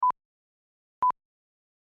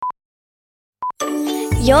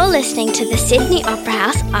You're listening to the Sydney Opera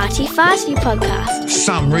House Arty Farty podcast.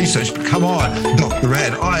 Some research, but come on, Dr.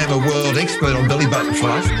 Rad, I am a world expert on belly button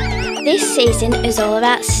fluff. This season is all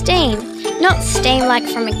about STEAM. Not STEAM like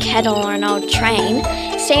from a kettle or an old train.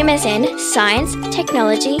 STEAM as in science,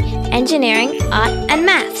 technology, engineering, art and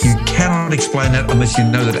maths. You cannot explain that unless you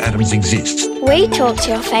know that atoms exist. We talk to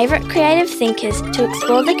your favourite creative thinkers to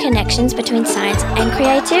explore the connections between science and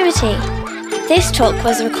creativity. This talk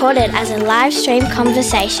was recorded as a live stream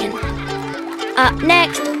conversation. Up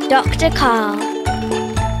next, Dr. Karl.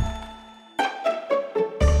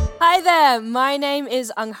 Hi there, my name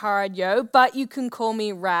is Angharad Yo, but you can call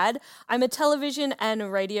me Rad. I'm a television and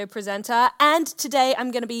radio presenter, and today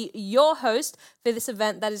I'm going to be your host for this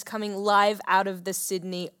event that is coming live out of the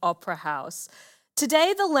Sydney Opera House.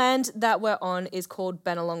 Today, the land that we're on is called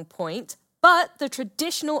Bennelong Point, but the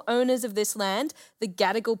traditional owners of this land, the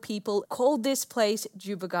Gadigal people, called this place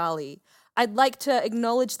Jubagali. I'd like to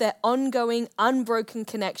acknowledge their ongoing, unbroken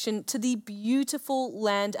connection to the beautiful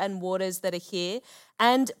land and waters that are here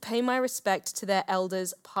and pay my respect to their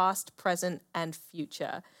elders past, present and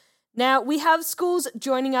future. Now, we have schools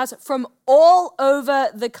joining us from all over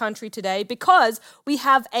the country today because we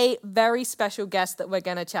have a very special guest that we're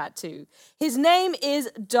going to chat to. His name is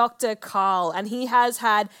Dr. Karl, and he has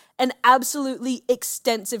had an absolutely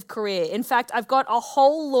extensive career. In fact, I've got a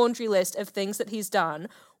whole laundry list of things that he's done,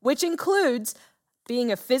 which includes being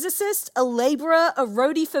a physicist, a labourer, a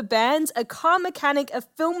roadie for bands, a car mechanic, a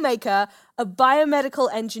filmmaker, a biomedical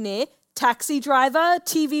engineer, taxi driver,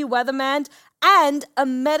 TV weatherman, and a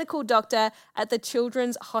medical doctor at the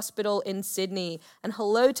Children's Hospital in Sydney. And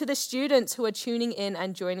hello to the students who are tuning in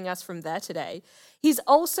and joining us from there today. He's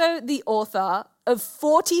also the author of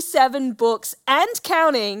 47 books and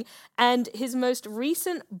counting, and his most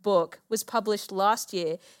recent book was published last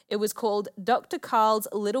year. It was called Dr. Karl's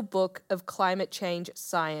Little Book of Climate Change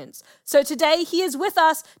Science. So today he is with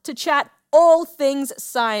us to chat all things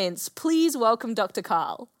science. Please welcome Dr.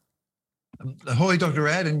 Karl. Ahoy, Dr.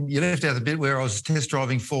 Rad, and you left out the bit where I was test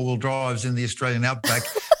driving four-wheel drives in the Australian outback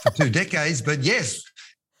for 2 decades, but yes,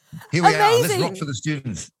 here we Amazing. are. Let's rock for the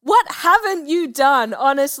students. What haven't you done,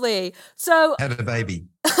 honestly? So Had a baby.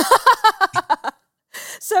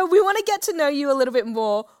 So we want to get to know you a little bit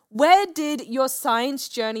more. Where did your science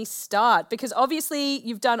journey start? Because obviously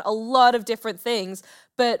you've done a lot of different things,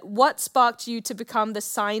 but what sparked you to become the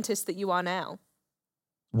scientist that you are now?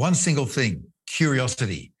 One single thing,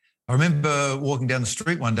 curiosity. I remember walking down the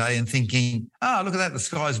street one day and thinking, look at that, the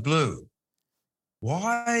sky's blue.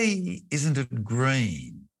 Why isn't it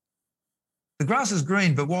green? The grass is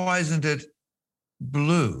green, but why isn't it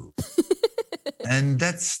blue? And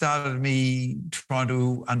that started me trying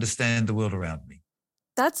to understand the world around me.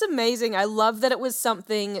 That's amazing. I love that it was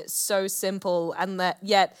something so simple and that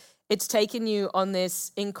yet it's taken you on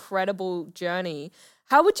this incredible journey.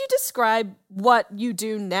 How would you describe what you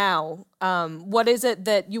do now? What is it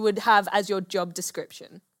that you would have as your job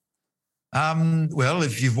description? Well,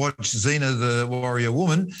 if you've watched Xena the Warrior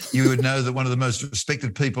Woman, you would know that one of the most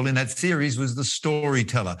respected people in that series was the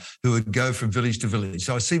storyteller who would go from village to village.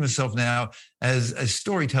 So I see myself now as a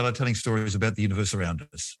storyteller telling stories about the universe around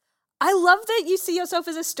us. I love that you see yourself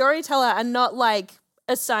as a storyteller and not like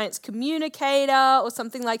a science communicator or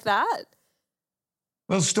something like that.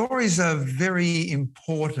 Well, stories are very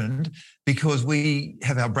important because we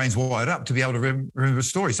have our brains wired up to be able to remember a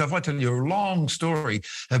story. So if I tell you a long story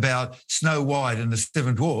about Snow White and the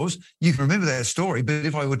Seven Dwarfs, you can remember that story. But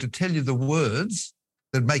if I were to tell you the words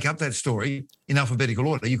that make up that story in alphabetical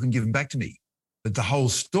order, you can give them back to me. But the whole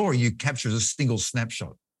story you capture as a single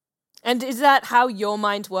snapshot. And is that how your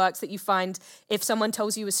mind works, that you find if someone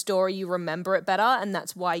tells you a story, you remember it better and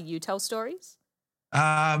that's why you tell stories?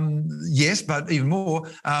 Yes, but even more,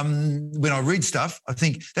 when I read stuff, I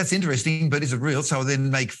think that's interesting, but is it real? So I then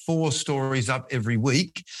make 4 stories up every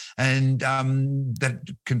week, and that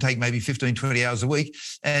can take maybe 15, 20 hours a week.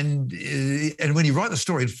 And when you write the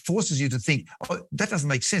story, it forces you to think, that doesn't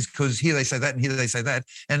make sense because here they say that and here they say that,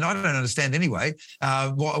 and I don't understand anyway.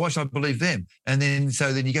 Why should I believe them? And then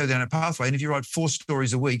you go down a pathway, and if you write 4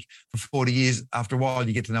 stories a week for 40 years, after a while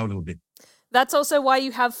you get to know a little bit. That's also why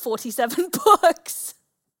you have 47 books.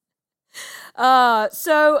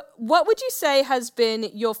 So what would you say has been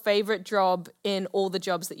your favorite job in all the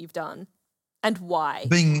jobs that you've done, and why?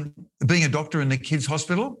 Being a doctor in the kids'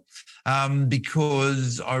 hospital,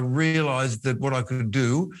 because I realised that what I could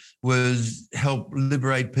do was help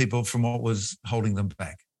liberate people from what was holding them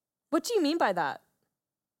back. What do you mean by that?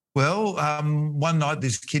 Well, one night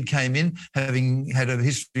this kid came in having had a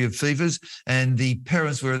history of fevers, and the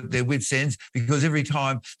parents were at their wits' ends because every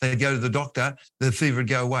time they'd go to the doctor, the fever would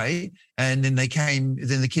go away. And then the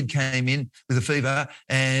kid came in with a fever,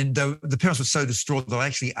 and the parents were so distraught that I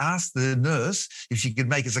actually asked the nurse if she could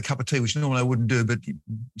make us a cup of tea, which normally I wouldn't do, but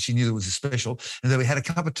she knew it was special. And then we had a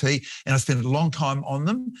cup of tea, and I spent a long time on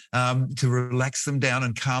them to relax them down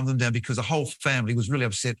and calm them down, because the whole family was really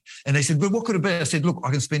upset. And they said, well, what could it be? I said, look,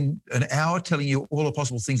 I can spend an hour telling you all the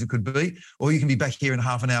possible things it could be, or you can be back here in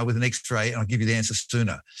half an hour with an X-ray and I'll give you the answer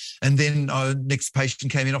sooner. And then next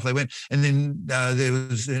patient came in, off they went. And then there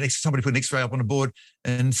was somebody put an X-ray up on a board,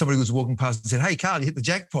 and somebody was walking past and said, hey, Karl, you hit the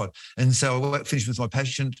jackpot. And so I finished with my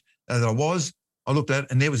patient that I looked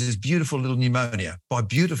at, and there was this beautiful little pneumonia. By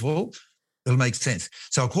beautiful, it'll make sense.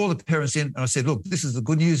 So I called the parents in and I said, look, this is the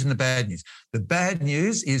good news and the bad news. The bad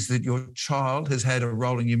news is that your child has had a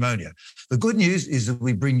rolling pneumonia. The good news is that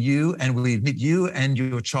we bring you and we admit you and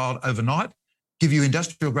your child overnight, give you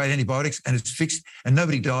industrial grade antibiotics, and it's fixed, and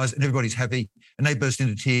nobody dies and everybody's happy. And they burst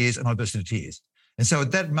into tears and I burst into tears. And so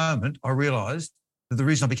at that moment, I realised that the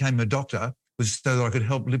reason I became a doctor was so that I could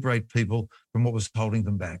help liberate people from what was holding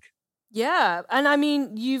them back. Yeah. And I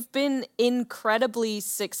mean, you've been incredibly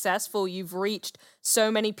successful. You've reached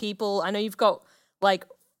so many people. I know you've got like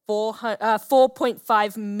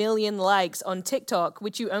 4.5 million likes on TikTok,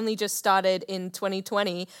 which you only just started in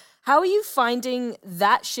 2020. How are you finding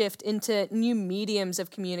that shift into new mediums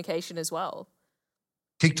of communication as well?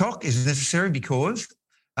 TikTok is necessary because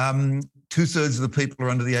 2/3 of the people are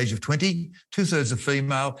under the age of 20, 2/3 are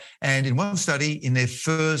female. And in one study, in their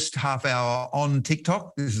first half hour on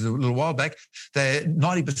TikTok, this is a little while back,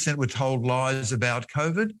 90% were told lies about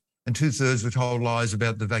COVID and 2/3 were told lies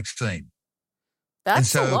about the vaccine.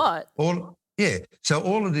 That's a lot. So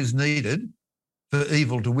all it is needed for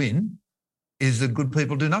evil to win is that good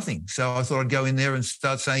people do nothing. So I thought I'd go in there and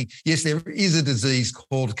start saying, yes, there is a disease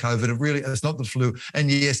called COVID. It's not the flu. And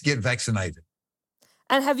yes, get vaccinated.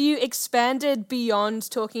 And have you expanded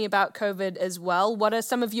beyond talking about COVID as well? What are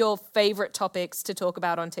some of your favorite topics to talk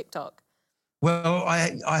about on TikTok? Well,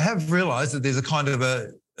 I have realised that there's a kind of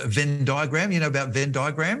a Venn diagram. You know about Venn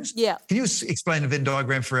diagrams? Yeah. Can you explain a Venn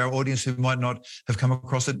diagram for our audience who might not have come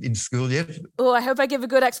across it in school yet? Oh, I hope I give a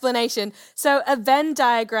good explanation. So a Venn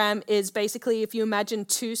diagram is basically if you imagine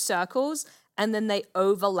two circles and then they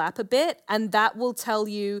overlap a bit, and that will tell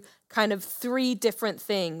you kind of three different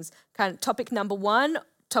things. Kind of topic number one,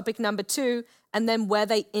 topic number two, and then where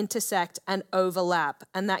they intersect and overlap.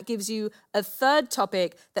 And that gives you a third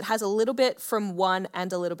topic that has a little bit from one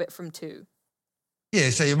and a little bit from two. Yeah,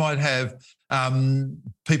 so you might have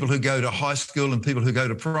people who go to high school and people who go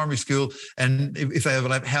to primary school, and if they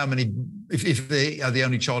overlap, how many, if they are the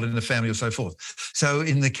only child in the family or so forth. So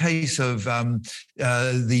in the case of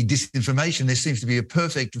the disinformation, there seems to be a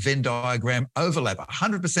perfect Venn diagram overlap,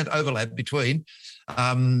 100% overlap between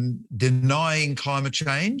denying climate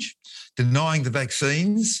change, denying the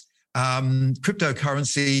vaccines,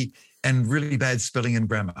 cryptocurrency, and really bad spelling and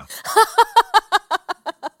grammar.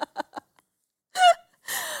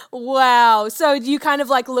 Wow. So do you kind of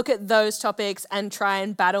like look at those topics and try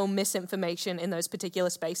and battle misinformation in those particular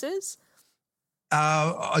spaces?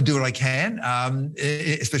 I do what I can,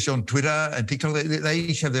 especially on Twitter and TikTok. They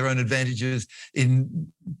each have their own advantages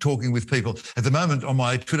in talking with people. At the moment on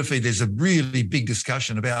my Twitter feed, there's a really big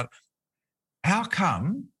discussion about how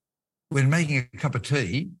come when making a cup of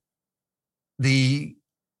tea, the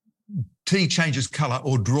tea changes colour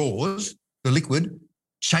or draws, the liquid,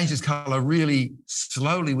 changes colour really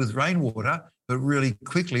slowly with rainwater, but really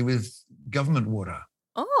quickly with government water.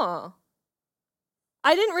 Oh.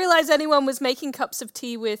 I didn't realise anyone was making cups of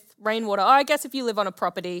tea with rainwater. Oh, I guess if you live on a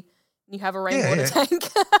property and you have a rainwater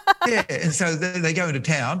tank. Yeah, and so they go into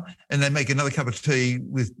town and they make another cup of tea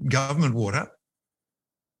with government water.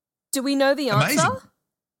 Do we know the answer? Amazing.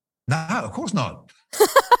 No, of course not.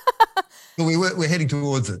 But we're heading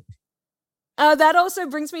towards it. That also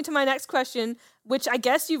brings me to my next question, which I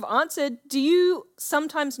guess you've answered. Do you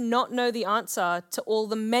sometimes not know the answer to all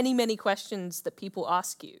the many, many questions that people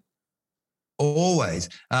ask you? Always.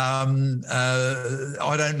 I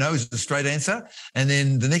don't know is the straight answer. And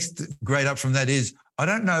then the next grade up from that is, I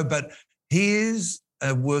don't know, but here's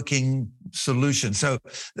a working solution. So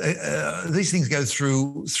these things go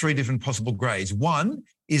through three different possible grades. One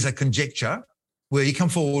is a conjecture, where you come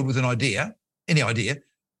forward with an idea, any idea,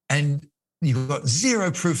 and you've got zero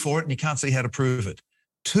proof for it and you can't see how to prove it.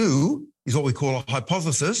 Two is what we call a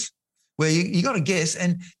hypothesis, where you got to guess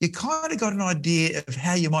and you kind of got an idea of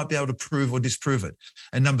how you might be able to prove or disprove it.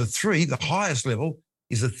 And number three, the highest level,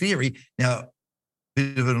 is a theory. Now, a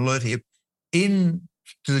bit of an alert here. To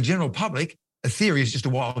the general public, a theory is just a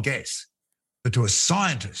wild guess. But to a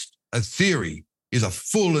scientist, a theory is a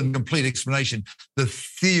full and complete explanation. The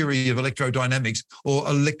theory of electrodynamics or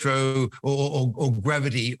or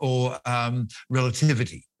gravity or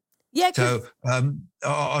relativity. Yeah. So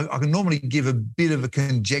I can normally give a bit of a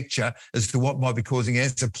conjecture as to what might be causing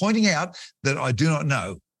answer, pointing out that I do not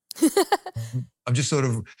know. I'm just sort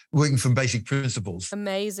of working from basic principles.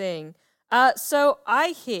 Amazing. So I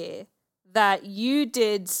hear that you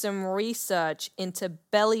did some research into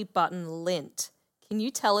belly button lint. Can you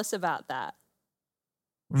tell us about that?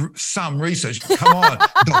 Some research. Come on,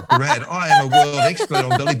 Dr. Rad. I am a world expert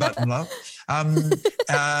on belly button love. And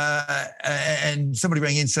somebody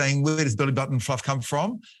rang in saying, where does belly button fluff come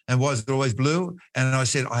from? And why is it always blue? And I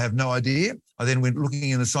said, I have no idea. I then went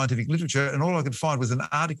looking in the scientific literature, and all I could find was an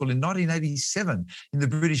article in 1987 in the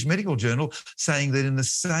British Medical Journal saying that in the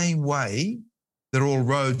same way that all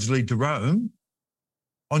roads lead to Rome,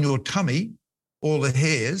 on your tummy, all the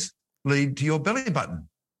hairs lead to your belly button.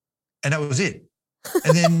 And that was it.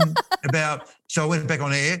 And then so I went back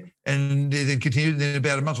on air and then continued. And then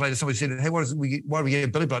about a month later, somebody said, hey, why do we get a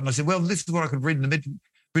belly button? I said, well, this is what I could read in the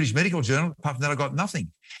British Medical Journal. Apart from that, I got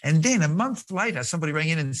nothing. And then a month later, somebody rang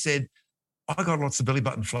in and said, I got lots of belly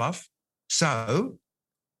button fluff. So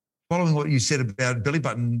following what you said about belly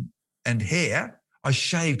button and hair, I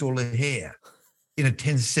shaved all the hair in a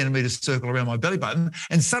 10-centimetre circle around my belly button.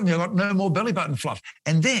 And suddenly I got no more belly button fluff.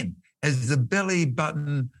 And then as the belly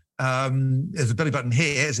button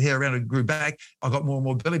hair, as the hair around it grew back, I got more and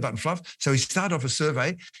more belly button fluff. So we started off a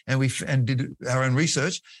survey and did our own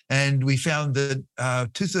research, and we found that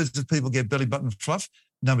 2/3 of people get belly button fluff.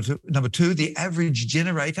 Number two, the average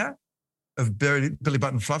generator of belly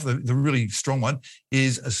button fluff, the really strong one,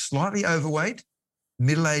 is a slightly overweight,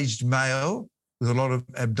 middle-aged male with a lot of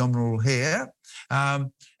abdominal hair.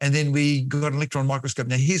 And then we got an electron microscope.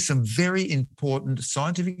 Now, here's some very important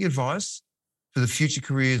scientific advice for the future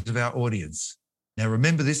careers of our audience. Now,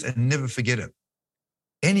 remember this and never forget it.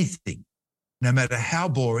 Anything, no matter how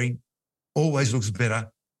boring, always looks better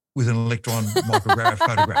with an electron micrograph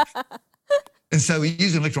photograph. And so we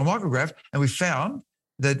used an electron micrograph, and we found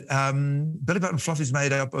that belly button fluff is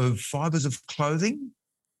made up of fibres of clothing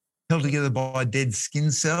held together by dead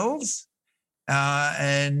skin cells.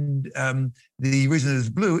 And the reason it's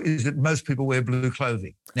blue is that most people wear blue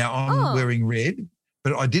clothing. Now, I'm wearing red,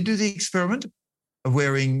 but I did do the experiment of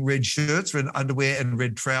wearing red shirts, red underwear, and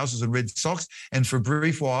red trousers and red socks. And for a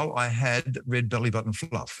brief while, I had red belly button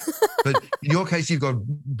fluff. But in your case, you've got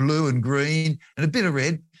blue and green and a bit of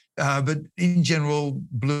red. But in general,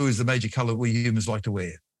 blue is the major colour we humans like to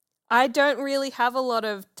wear. I don't really have a lot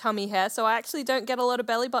of tummy hair, so I actually don't get a lot of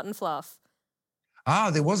belly button fluff.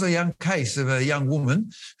 There was a young case of a young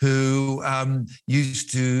woman who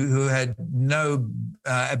had no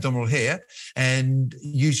abdominal hair and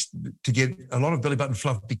used to get a lot of belly button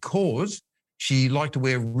fluff because she liked to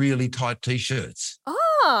wear really tight T-shirts.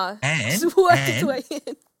 And worked its way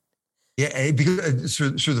in. Yeah, because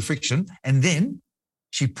through the friction. And then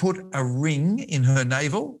she put a ring in her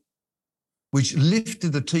navel, which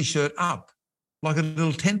lifted the T-shirt up like a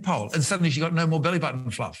little tent pole, and suddenly she got no more belly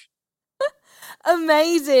button fluff.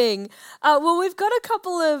 Amazing. Well, we've got a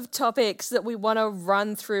couple of topics that we want to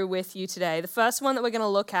run through with you today. The first one that we're going to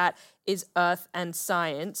look at is Earth and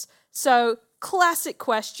science. So, classic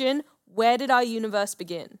question, where did our universe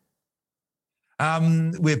begin?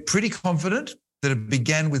 We're pretty confident that it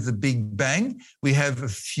began with the Big Bang. We have a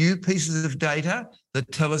few pieces of data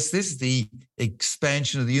that tell us this, the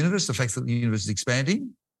expansion of the universe, the fact that the universe is expanding,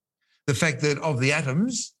 the fact that of the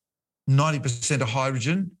atoms, 90% are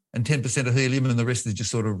hydrogen and 10% are helium, and the rest is just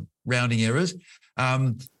sort of rounding errors.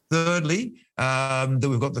 Thirdly, that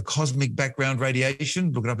we've got the cosmic background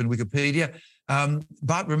radiation. Look it up in Wikipedia.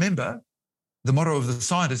 But remember, the motto of the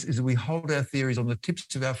scientists is that we hold our theories on the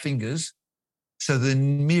tips of our fingers, so the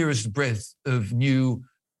merest breath of new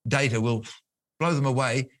data will blow them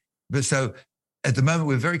away. But so at the moment,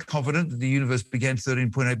 we're very confident that the universe began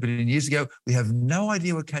 13.8 billion years ago. We have no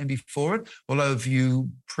idea what came before it, although if you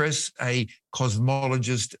press a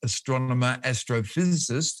cosmologist, astronomer,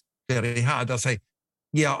 astrophysicist fairly hard, they'll say,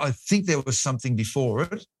 yeah, I think there was something before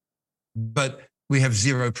it, but we have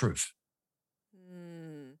zero proof.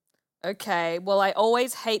 Okay, well, I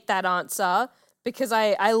always hate that answer because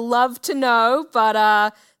I love to know, but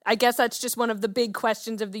I guess that's just one of the big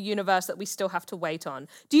questions of the universe that we still have to wait on.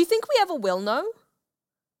 Do you think we ever will know?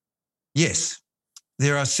 Yes.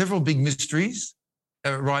 There are several big mysteries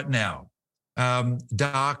right now.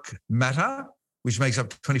 Dark matter, which makes up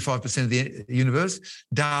 25% of the universe.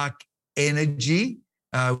 Dark energy,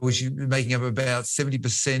 which is making up about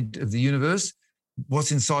 70% of the universe.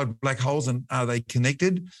 What's inside black holes and are they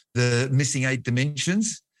connected? The missing 8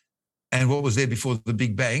 dimensions. and what was there before the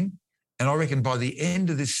Big Bang. And I reckon by the end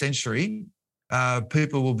of this century,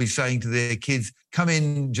 people will be saying to their kids, come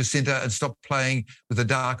in, Jacinta, and stop playing with the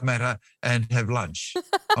dark matter and have lunch.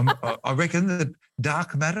 I reckon that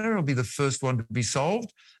dark matter will be the first one to be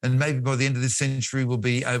solved, and maybe by the end of this century we'll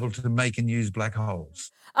be able to make and use black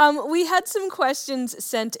holes. We had some questions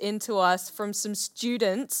sent in to us from some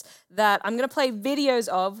students that I'm going to play videos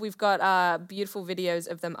of. We've got beautiful videos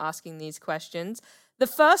of them asking these questions. The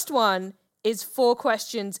first one is 4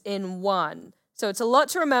 questions in one. So it's a lot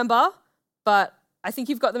to remember, but I think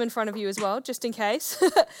you've got them in front of you as well, just in case.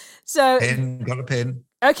 Got a pen.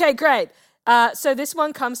 Okay, great. So this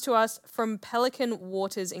one comes to us from Pelican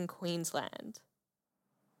Waters in Queensland.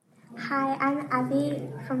 Hi, I'm Abby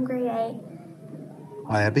from grade 8.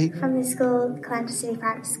 Hi, Abby. From the school, Clancy City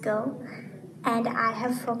Private School, and I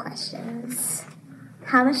have 4 questions.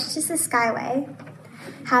 How much does the sky weigh?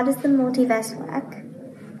 How does the multiverse work?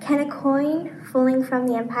 Can a coin falling from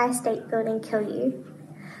the Empire State Building kill you?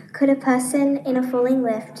 Could a person in a falling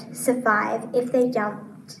lift survive if they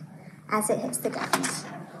jumped as it hits the ground?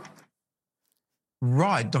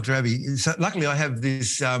 Right, Dr. Abby. So luckily I have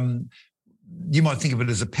this, you might think of it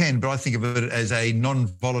as a pen, but I think of it as a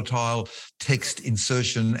non-volatile text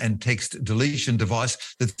insertion and text deletion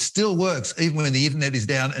device that still works even when the internet is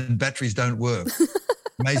down and batteries don't work.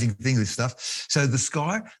 Amazing thing, this stuff. So the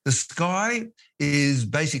sky is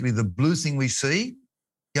basically the blue thing we see.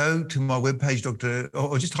 Go to my webpage,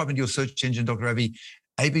 or just type into your search engine, Dr. Abby,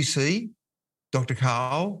 ABC,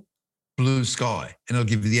 Dr.Karl, blue sky, and it'll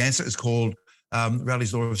give you the answer. It's called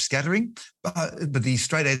Raleigh's Law of Scattering. But the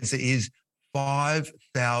straight answer is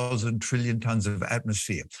 5,000 trillion tons of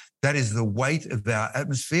atmosphere. That is the weight of our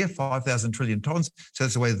atmosphere, 5,000 trillion tons. So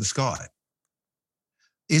that's the weight of the sky.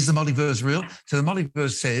 Is the multiverse real? So the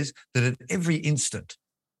multiverse says that at every instant,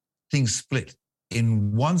 things split.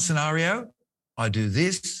 In one scenario, I do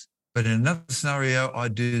this, but in another scenario, I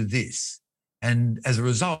do this. And as a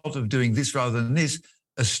result of doing this rather than this,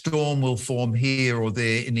 a storm will form here or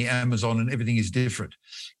there in the Amazon and everything is different.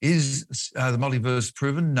 Is the multiverse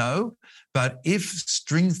proven? No. But if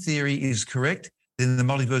string theory is correct, then the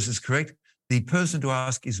multiverse is correct. The person to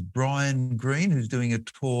ask is Brian Green, who's doing a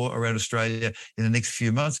tour around Australia in the next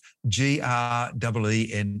few months, Grene.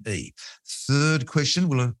 Third question,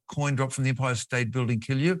 will a coin drop from the Empire State Building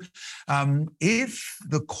kill you? If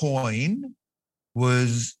the coin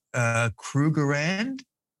was Krugerrand,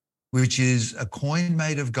 which is a coin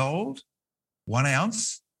made of gold, 1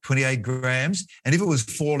 ounce, 28 grams, and if it was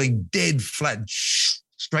falling dead flat,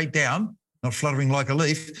 straight down, not fluttering like a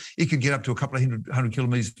leaf, it could get up to a couple of hundred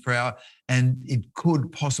kilometres per hour and it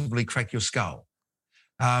could possibly crack your skull.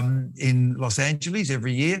 In Los Angeles,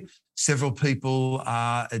 every year, several people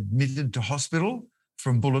are admitted to hospital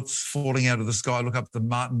from bullets falling out of the sky. Look up the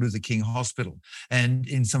Martin Luther King Hospital. And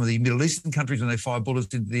in some of the Middle Eastern countries, when they fire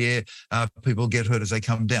bullets into the air, people get hurt as they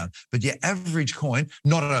come down. But your average coin,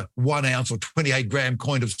 not a 1 ounce or 28 gram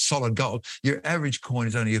coin of solid gold, your average coin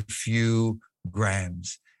is only a few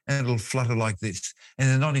grams. And it'll flutter like this. And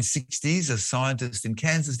in the 1960s, a scientist in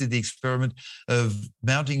Kansas did the experiment of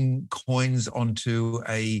mounting coins onto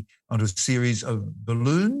a series of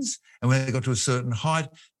balloons. And when they got to a certain height,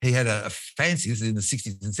 he had a fancy, this is in the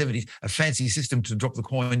 60s and 70s, a fancy system to drop the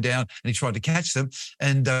coin down, and he tried to catch them.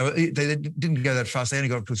 And they didn't go that fast. They only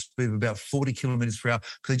got up to a speed of about 40 kilometres per hour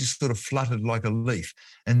because they just sort of fluttered like a leaf.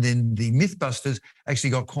 And then the Mythbusters actually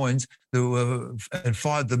got coins and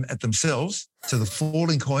fired them at themselves. So the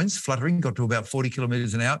falling coins, fluttering, got to about 40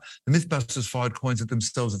 kilometres an hour. The Mythbusters fired coins at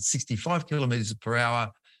themselves at 65 kilometres per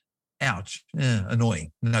hour. Ouch,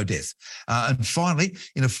 annoying, no death. And finally,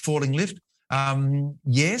 in a falling lift,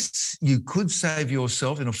 yes, you could save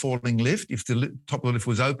yourself in a falling lift if the top of the lift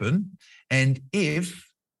was open, and if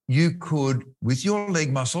you could, with your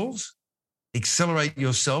leg muscles, accelerate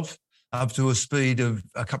yourself up to a speed of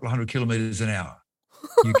a couple of hundred kilometres an hour.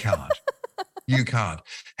 You can't. You can't.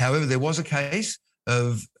 However, there was a case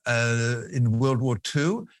of, in World War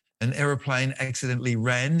II, an aeroplane accidentally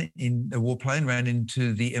ran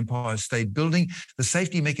into the Empire State Building. The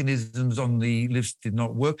safety mechanisms on the lifts did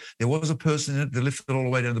not work. There was a person in it that lifted all the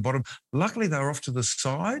way down to the bottom. Luckily, they were off to the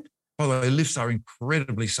side. By the way, lifts are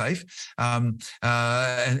incredibly safe. And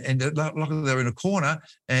luckily, they were in a corner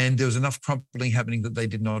and there was enough crumpling happening that they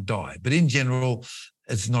did not die. But in general,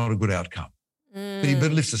 it's not a good outcome.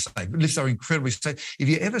 But lifts are safe. Lifts are incredibly safe. If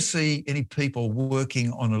you ever see any people working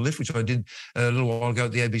on a lift, which I did a little while ago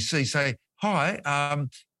at the ABC, say, hi,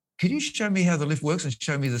 could you show me how the lift works and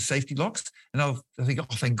show me the safety locks? And I think, oh,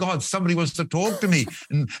 thank God, somebody wants to talk to me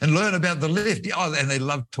and learn about the lift. Oh, and they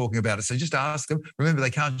love talking about it. So just ask them. Remember,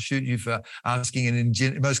 they can't shoot you for asking. And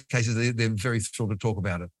in most cases, they're very thrilled to talk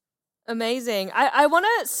about it. Amazing. I want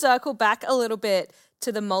to circle back a little bit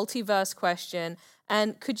to the multiverse question.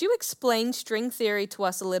 And could you explain string theory to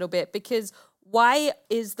us a little bit? Because why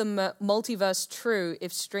is the multiverse true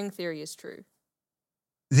if string theory is true?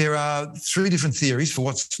 There are 3 different theories for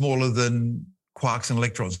what's smaller than quarks and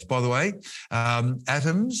electrons. By the way,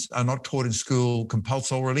 atoms are not taught in school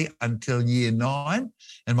compulsorily until year 9.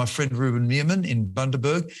 And my friend Ruben Meerman in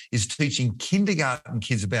Bundaberg is teaching kindergarten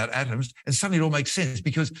kids about atoms. And suddenly it all makes sense,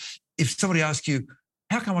 because if somebody asks you,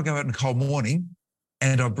 how come I go out in a cold morning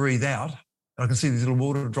and I breathe out, I can see these little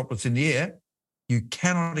water droplets in the air, you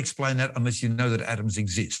cannot explain that unless you know that atoms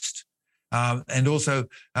exist. And also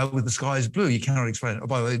with the sky is blue, you cannot explain it. Oh,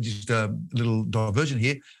 by the way, just a little diversion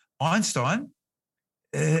here. Einstein,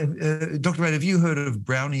 Dr. Ray, have you heard of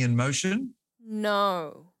Brownian motion?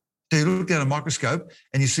 No. So you look down a microscope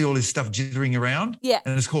and you see all this stuff jittering around. Yeah.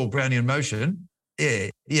 And it's called Brownian motion.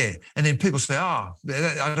 Yeah. And then people say, I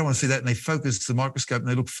don't want to see that. And they focus the microscope and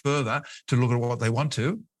they look further to look at what they want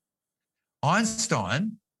to.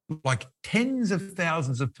 Einstein, like tens of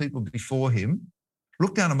thousands of people before him,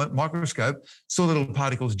 looked down a microscope, saw the little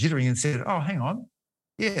particles jittering and said, oh, hang on.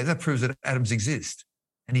 Yeah, that proves that atoms exist.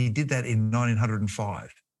 And he did that in 1905.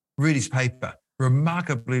 Read his paper,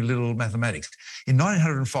 remarkably little mathematics. In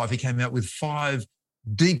 1905, he came out with 5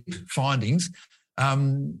 deep findings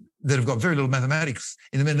that have got very little mathematics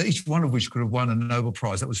in them, and each one of which could have won a Nobel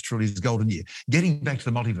Prize. That was truly his golden year. Getting back to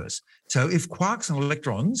the multiverse. So if quarks and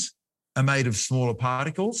electrons are made of smaller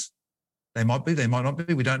particles, they might be, they might not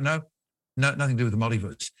be, we don't know. No, nothing to do with the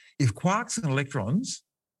multiverse. If quarks and electrons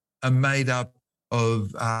are made up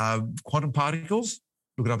of quantum particles,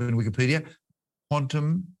 look it up in Wikipedia,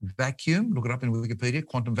 quantum vacuum, look it up in Wikipedia,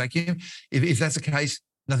 quantum vacuum. If that's the case,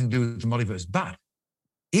 nothing to do with the multiverse. But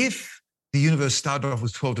if the universe started off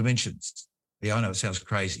with 12 dimensions, yeah, I know it sounds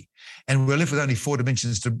crazy, and we're left with only 4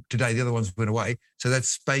 dimensions today, the other ones went away. So that's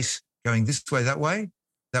space going this way, that way,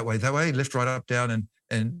 that way, that way, left, right, up, down,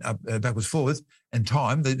 and up, backwards, forwards, and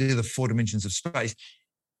time. They're the 4 dimensions of space.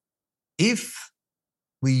 If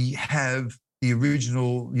we have the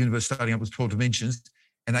original universe starting up with 12 dimensions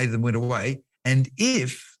and 8 of them went away, and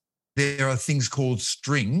if there are things called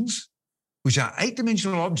strings, which are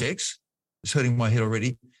 8-dimensional objects, it's hurting my head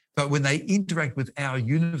already, but when they interact with our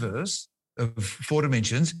universe of 4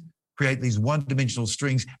 dimensions, create these 1-dimensional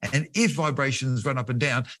strings, and if vibrations run up and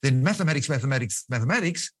down, then mathematics,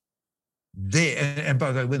 there, and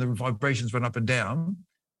by the way, when the vibrations run up and down,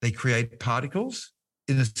 they create particles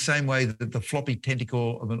in the same way that the floppy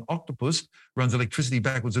tentacle of an octopus runs electricity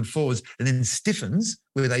backwards and forwards and then stiffens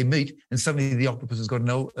where they meet, and suddenly the octopus has got an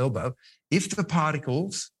elbow. If the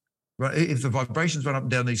vibrations run up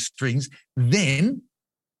and down these strings, then,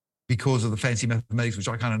 because of the fancy mathematics, which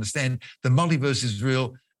I can't understand, the multiverse is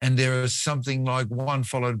real, and there are something like 1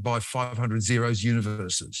 followed by 500 zeros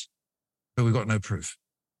universes. But we've got no proof.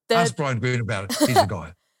 Ask Brian Greene about it. He's the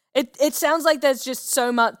guy. It sounds like there's just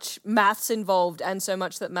so much maths involved, and so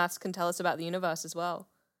much that maths can tell us about the universe as well.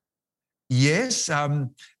 Yes.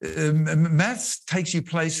 Maths takes you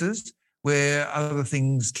places where other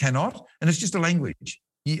things cannot, and it's just a language.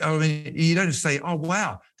 You don't say, oh,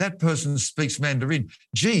 wow, that person speaks Mandarin.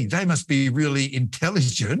 Gee, they must be really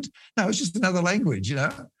intelligent. No, it's just another language,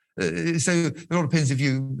 So it all depends if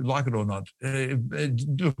you like it or not.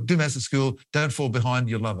 Look, do maths at school. Don't fall behind.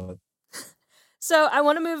 You'll love it. So I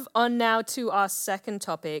want to move on now to our second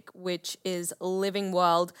topic, which is living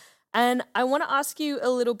world. And I want to ask you a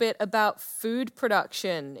little bit about food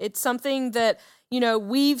production. It's something that,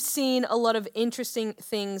 we've seen a lot of interesting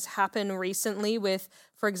things happen recently with,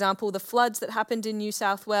 for example, the floods that happened in New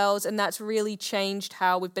South Wales, and that's really changed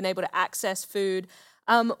how we've been able to access food.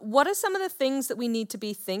 What are some of the things that we need to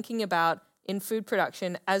be thinking about in food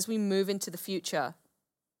production as we move into the future?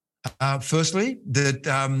 Firstly, that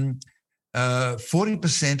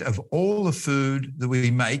 40% of all the food that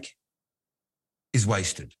we make is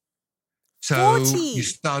wasted. So 40. you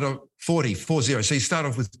start off 40. So you start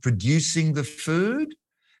off with producing the food,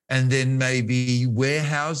 and then maybe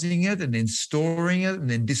warehousing it, and then storing it, and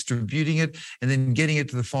then distributing it, and then getting it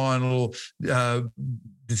to the final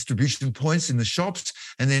distribution points in the shops,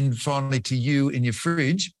 and then finally to you in your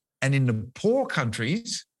fridge. And in the poor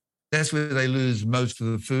countries, that's where they lose most of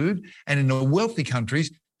the food. And in the wealthy countries,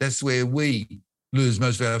 that's where we lose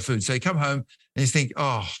most of our food. So you come home and you think,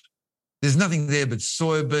 oh, there's nothing there but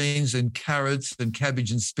soybeans and carrots and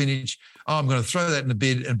cabbage and spinach. Oh, I'm going to throw that in the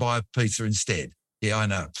bin and buy a pizza instead. Yeah, I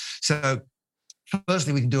know. So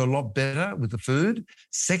firstly, we can do a lot better with the food.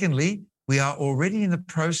 Secondly, we are already in the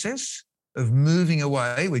process of moving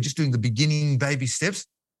away. We're just doing the beginning baby steps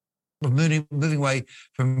of moving away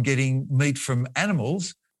from getting meat from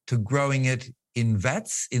animals to growing it in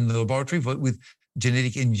vats in the laboratory with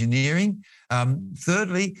genetic engineering.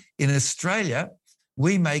 Thirdly, in Australia,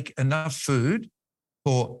 we make enough food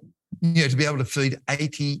for, to be able to feed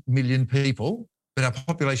 80 million people, but our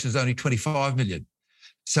population is only 25 million.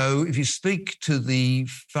 So if you speak to the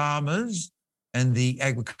farmers and the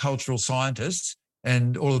agricultural scientists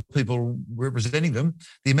and all the people representing them,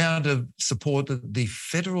 the amount of support that the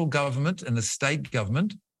federal government and the state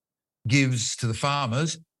government gives to the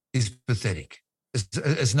farmers is pathetic.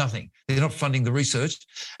 It's nothing. They're not funding the research,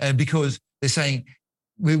 and because they're saying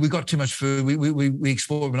we've got too much food, we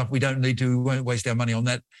export enough, we don't need to, we won't waste our money on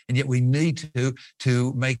that, and yet we need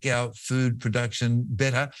to make our food production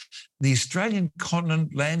better. The Australian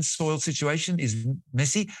continent land soil situation is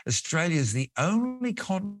messy. Australia is the only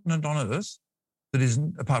continent on Earth that is,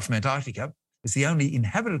 apart from Antarctica, it's the only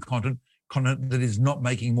inhabited continent that is not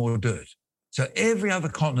making more dirt. So every other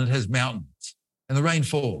continent has mountains, and the rain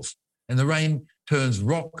falls, and the rain turns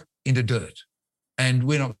rock into dirt, and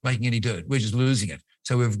we're not making any dirt. We're just losing it.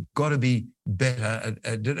 So we've got to be better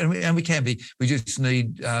at it, and we can be. We just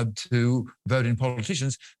need to vote in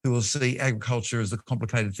politicians who will see agriculture as the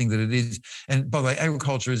complicated thing that it is. And by the way,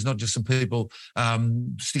 agriculture is not just some people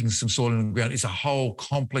sticking some soil in the ground. It's a whole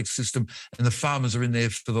complex system, and the farmers are in there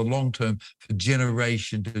for the long term, for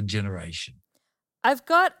generation to generation. I've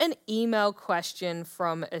got an email question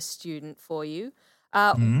from a student for you.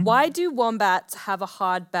 Why do wombats have a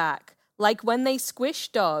hard back? Like when they squish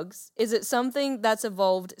dogs, is it something that's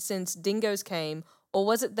evolved since dingoes came, or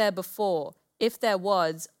was it there before? If there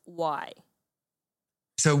was, why?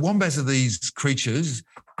 So wombats are these creatures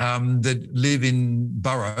that live in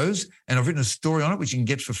burrows, and I've written a story on it, which you can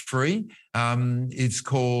get for free. It's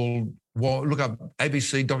called, look up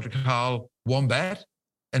ABC Dr.Karl Wombat,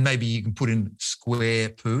 and maybe you can put in square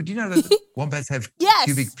poo. Do you know that wombats have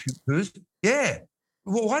cubic poos? Yeah.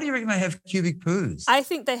 Well, why do you reckon they have cubic poos? I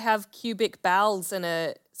think they have cubic bowels and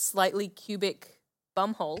a slightly cubic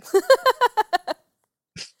bumhole.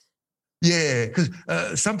 Yeah, because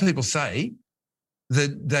some people say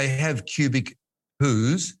that they have cubic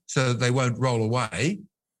poos so that they won't roll away,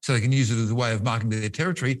 so they can use it as a way of marking their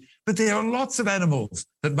territory. But there are lots of animals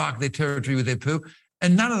that mark their territory with their poo,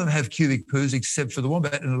 and none of them have cubic poos except for the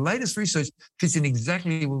wombat. And the latest research fits in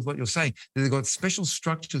exactly with what you're saying. They've got special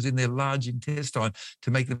structures in their large intestine to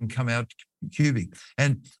make them come out cubic.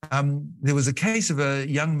 And there was a case of a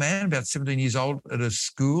young man, about 17 years old, at a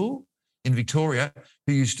school in Victoria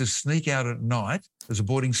who used to sneak out at night, as a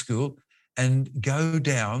boarding school, and go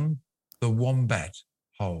down the wombat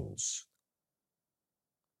holes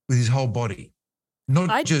with his whole body.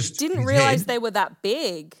 I didn't realise they were that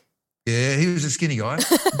big. Yeah, he was a skinny guy.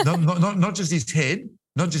 not just his head,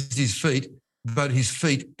 not just his feet, but his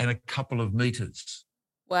feet and a couple of metres.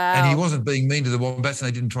 Wow. And he wasn't being mean to the wombats, and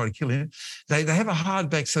they didn't try to kill him. They have a hard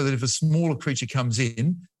back so that if a smaller creature comes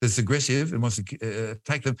in that's aggressive and wants to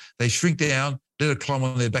attack them, they shrink down, let it climb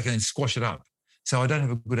on their back and then squash it up. So I don't have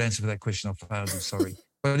a good answer for that question. I failed you, sorry.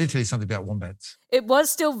 But I did tell you something about wombats. It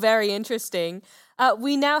was still very interesting.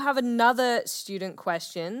 We now have another student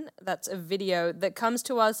question. That's a video that comes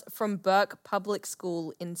to us from Burke Public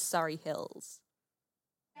School in Surrey Hills.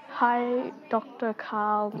 Hi, Dr.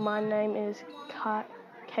 Karl. My name is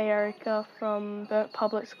Erica from Burke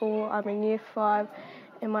Public School. I'm in Year 5,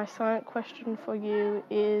 and my science question for you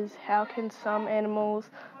is, how can some animals,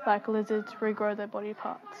 like lizards, regrow their body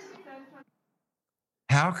parts?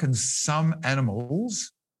 How can some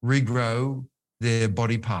animals regrow their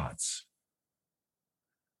body parts?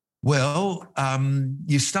 Well,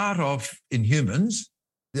 you start off in humans.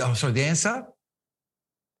 The answer,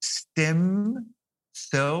 stem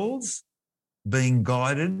cells being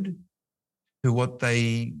guided to what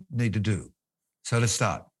they need to do. So let's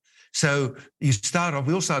start. So we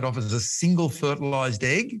all start off as a single fertilized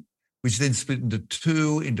egg, which then split into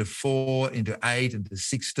 2, into 4, into 8, into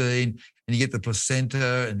 16, and you get the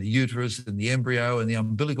placenta and the uterus and the embryo and the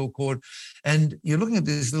umbilical cord. And you're looking at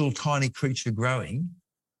this little tiny creature growing,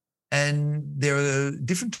 and there are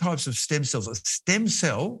different types of stem cells. A stem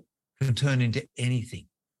cell can turn into anything.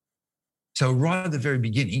 So right at the very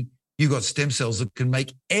beginning, you've got stem cells that can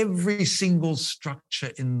make every single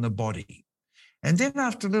structure in the body. And then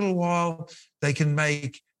after a little while, they can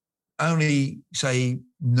make only, say,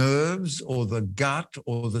 nerves or the gut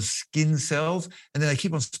or the skin cells, and then they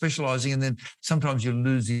keep on specializing, and then sometimes you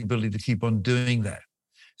lose the ability to keep on doing that.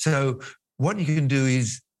 So what you can do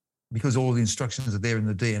is because all the instructions are there in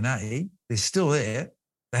the DNA, they're still there,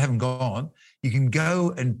 they haven't gone. You can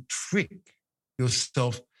go and trick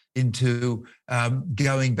yourself into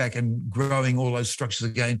going back and growing all those structures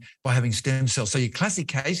again by having stem cells. So your classic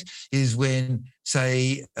case is when,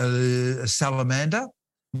 say, a salamander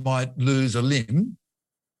might lose a limb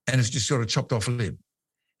and it's just got a chopped off a limb.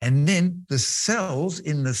 And then the cells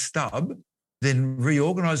in the stub then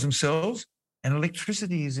reorganize themselves and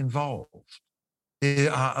electricity is involved.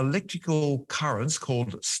 There are electrical currents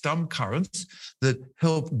called stum currents that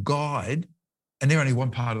help guide, and they're only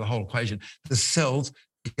one part of the whole equation, the cells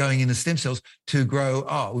going into stem cells to grow.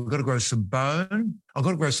 Oh, we've got to grow some bone. I've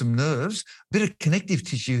got to grow some nerves, a bit of connective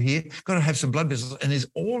tissue here, got to have some blood vessels. And there's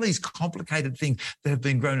all these complicated things that have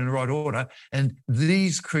been grown in the right order. And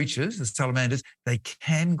these creatures, the salamanders, they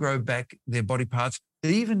can grow back their body parts,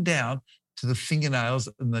 even down to the fingernails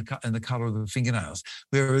and the colour of the fingernails,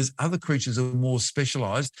 whereas other creatures are more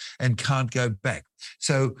specialised and can't go back.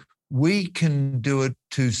 So we can do it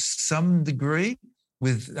to some degree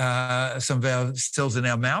with some of our cells in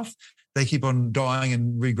our mouth. They keep on dying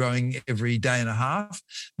and regrowing every day and a half.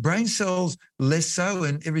 Brain cells, less so,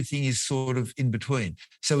 and everything is sort of in between.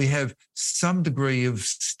 So we have some degree of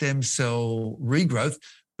stem cell regrowth,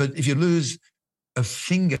 but if you lose a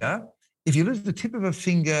finger, if you lose the tip of a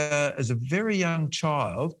finger as a very young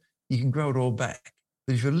child, you can grow it all back.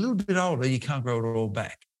 But if you're a little bit older, you can't grow it all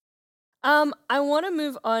back. I want to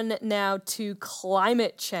move on now to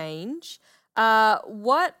climate change.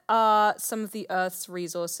 What are some of the Earth's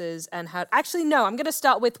resources and how... Actually, no, I'm going to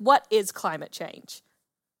start with what is climate change?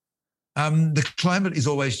 The climate is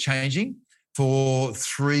always changing for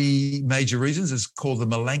three major reasons. It's called the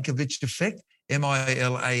Milankovitch effect.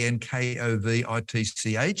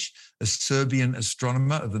 Milankovitch, a Serbian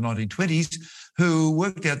astronomer of the 1920s, who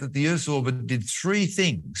worked out that the Earth's orbit did three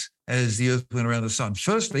things as the Earth went around the sun.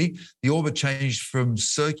 Firstly, the orbit changed from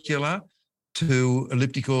circular to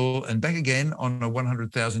elliptical and back again on a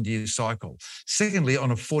 100,000-year cycle. Secondly,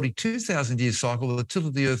 on a 42,000-year cycle, the tilt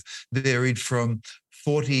of the Earth varied from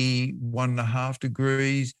 24.5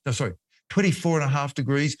 degrees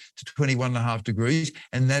to 21.5 degrees,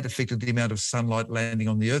 and that affected the amount of sunlight landing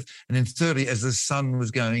on the Earth. And then thirdly, as the sun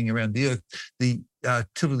was going around the Earth, the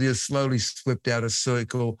tilt of the Earth slowly swept out a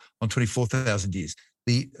circle on 24,000 years.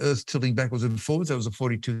 The Earth tilting backwards and forwards, that was a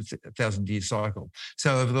 42,000-year cycle.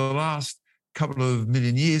 So over the last couple of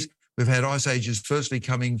million years, we've had ice ages firstly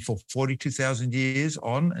coming for 42,000 years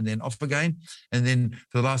on and then off again. And then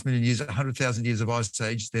for the last million years, 100,000 years of ice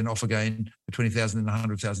age, then off again for 20,000 and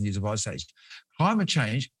 100,000 years of ice age. Climate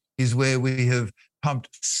change is where we have pumped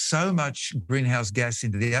so much greenhouse gas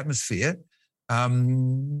into the atmosphere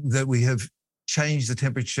that we have changed the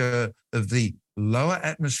temperature of the lower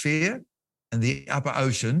atmosphere and the upper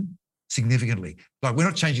ocean significantly. Like, we're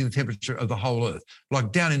not changing the temperature of the whole Earth.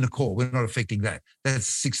 Like down in the core, we're not affecting that. That's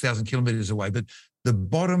 6,000 kilometres away. But the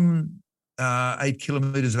bottom 8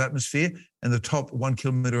 kilometres of atmosphere and the top 1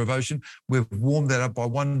 kilometre of ocean, we've warmed that up by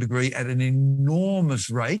 1 degree at an enormous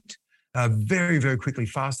rate, very, very quickly,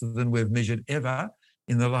 faster than we've measured ever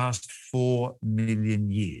in the last 4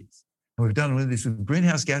 million years. And we've done this with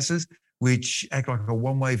greenhouse gases, which act like a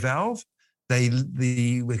one-way valve.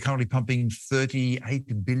 We're currently pumping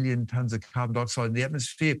 38 billion tonnes of carbon dioxide in the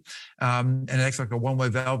atmosphere, and it acts like a one-way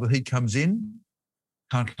valve. The heat comes in,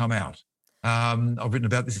 can't come out. I've written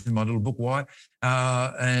about this in my little book, Why,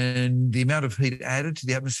 and the amount of heat added to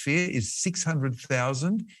the atmosphere is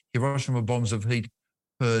 600,000 Hiroshima bombs of heat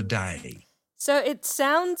per day. So it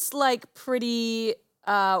sounds like pretty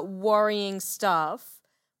worrying stuff.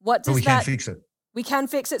 What does but we can fix it. We can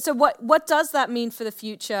fix it. So what does that mean for the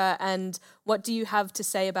future, and what do you have to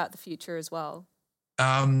say about the future as well?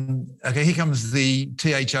 Okay, here comes the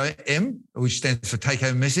THM, which stands for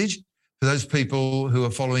take-home message. For those people who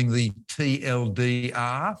are following the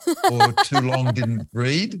TLDR or too long didn't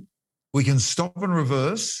read, we can stop and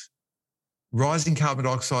reverse rising carbon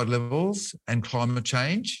dioxide levels and climate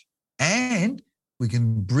change, and we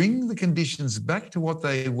can bring the conditions back to what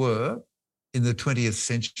they were in the 20th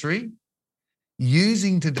century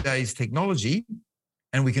using today's technology,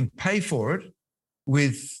 and we can pay for it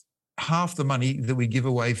with half the money that we give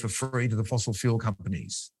away for free to the fossil fuel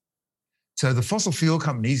companies. So the fossil fuel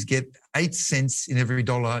companies get 8 cents in every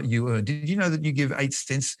dollar you earn. Did you know that you give 8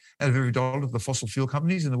 cents out of every dollar to the fossil fuel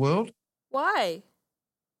companies in the world? Why?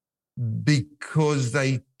 Because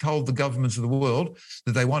they told the governments of the world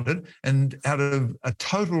that they wanted, and out of a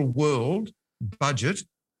total world budget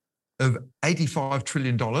of $85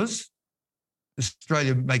 trillion,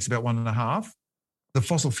 Australia makes about 1.5. The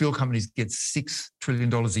fossil fuel companies get $6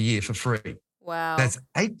 trillion a year for free. Wow. That's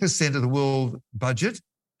 8% of the world budget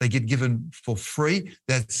they get given for free.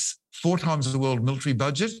 That's 4 times the world military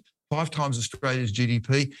budget, 5 times Australia's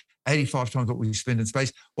GDP, 85 times what we spend in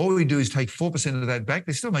space. All we do is take 4% of that back.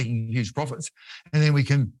 They're still making huge profits. And then we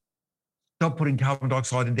can stop putting carbon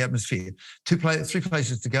dioxide into the atmosphere. 3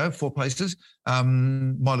 places to go, 4 places.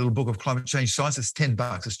 My little book of climate change science, it's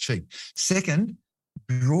 $10. It's cheap. Second,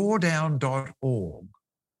 drawdown.org.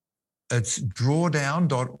 It's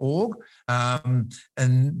drawdown.org, and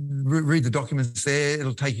read the documents there.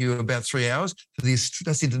 It'll take you about 3 hours.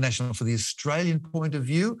 That's international. For the Australian point of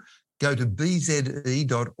view, go to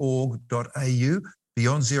bze.org.au,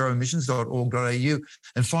 beyondzeroemissions.org.au,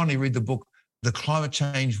 and finally read the book, The Climate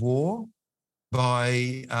Change War,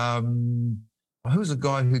 by, who's the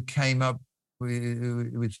guy who came up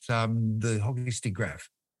with the hockey stick graph?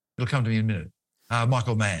 It'll come to me in a minute.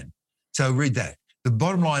 Michael Mann. So read that. The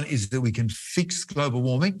bottom line is that we can fix global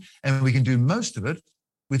warming, and we can do most of it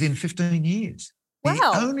within 15 years. Wow.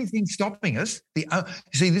 The only thing stopping us, you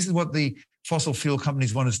see, this is what the fossil fuel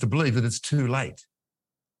companies want us to believe, that it's too late,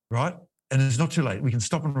 right? And it's not too late. We can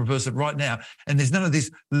stop and reverse it right now. And there's none of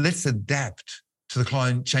this, let's adapt to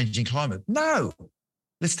the changing climate. No,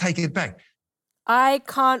 let's take it back. I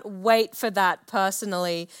can't wait for that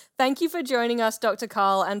personally. Thank you for joining us, Dr.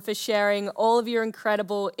 Karl, and for sharing all of your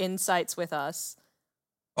incredible insights with us.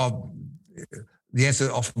 The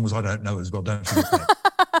answer often was, I don't know as well. Don't forget that.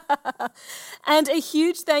 And a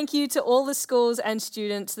huge thank you to all the schools and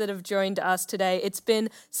students that have joined us today. It's been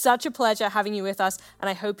such a pleasure having you with us, and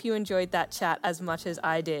I hope you enjoyed that chat as much as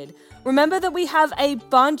I did. Remember that we have a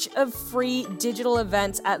bunch of free digital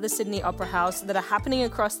events at the Sydney Opera House that are happening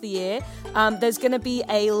across the year. There's going to be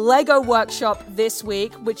a Lego workshop this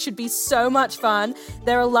week, which should be so much fun.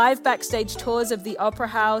 There are live backstage tours of the Opera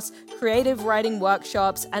House, creative writing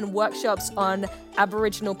workshops, and workshops on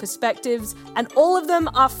Aboriginal perspectives, and all of them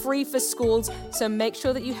are free for schools, so make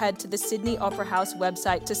sure that you head to the Sydney Opera House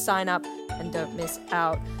website to sign up and don't miss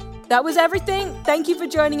out. That was everything. Thank you for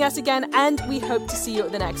joining us again, and we hope to see you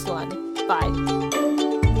at the next one. Bye.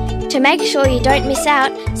 To make sure you don't miss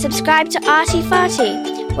out, subscribe to Arty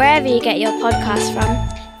Farty, wherever you get your podcasts from.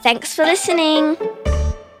 Thanks for listening.